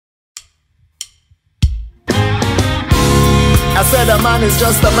said a man is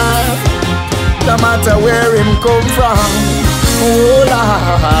just a man, no matter where him come from. Oh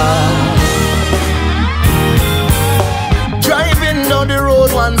Lord. Driving down the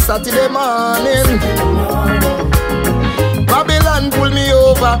road one Saturday morning, Babylon pull me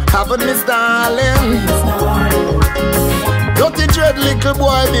over, having me stalling. Dirty dread little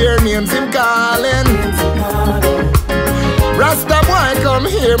boy, their names him calling. Rasta boy, come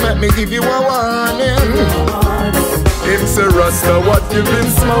here, let me give you a warning. Him say, Rasta, what you been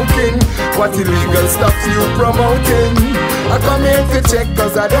smoking? What illegal stuff you promoting? I come here to check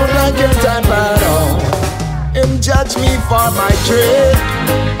cause I don't like your type at all. Him judge me for my trade,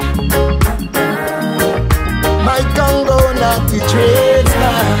 my Congo naughty trade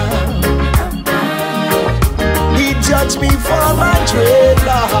now. He judge me for my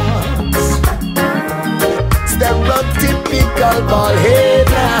dreadlocks, stereotypical bald head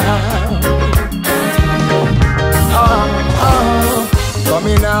now.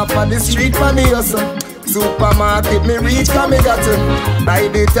 Coming off on the street for me hustle, supermarket me reach for me got him. By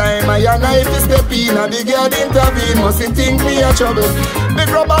the time I and I step in and the girl intervene, must he think me a trouble. Me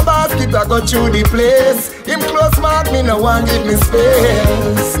grab a basket I go through the place. Him close mark me no one give me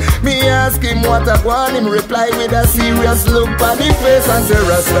space. Me ask him what I want, him reply with a serious look on the face and say,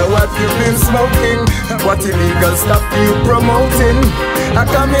 Rasta, what you been smoking? What illegal stuff you promoting? I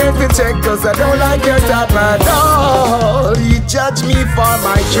come here to check cause I don't like your type at all. He judge me for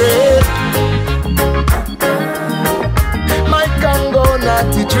my trade, my Congo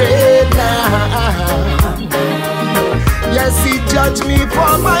naughty trade now. Yes, he judge me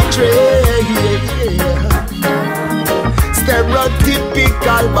for my trade,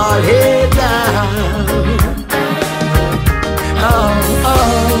 stereotypical bald head now.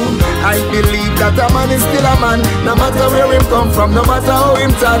 I believe that a man is still a man, no matter where him come from, no matter how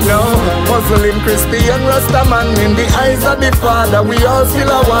him turn now. Muslim, Christian, Rasta man, in the eyes of the Father, we all still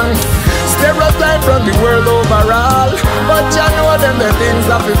a one. Stereotype from the world overall, but you know them the things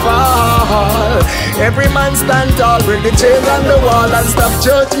that we fall. Every man stand tall with the chains on the wall and stop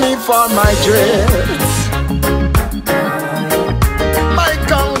judge me for my dreads, my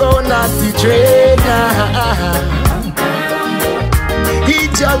Congo naughty trade now. He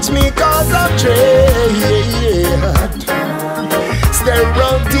judge me cause I'm trade,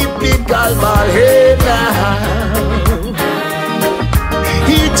 stereotypical bald head now.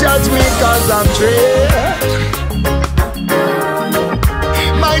 He judge me cause I'm trade,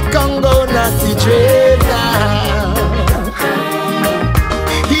 my Congo naughty trade now.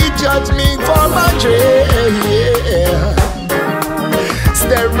 He judge me for my trade,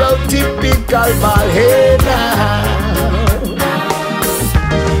 stereotypical bald head now.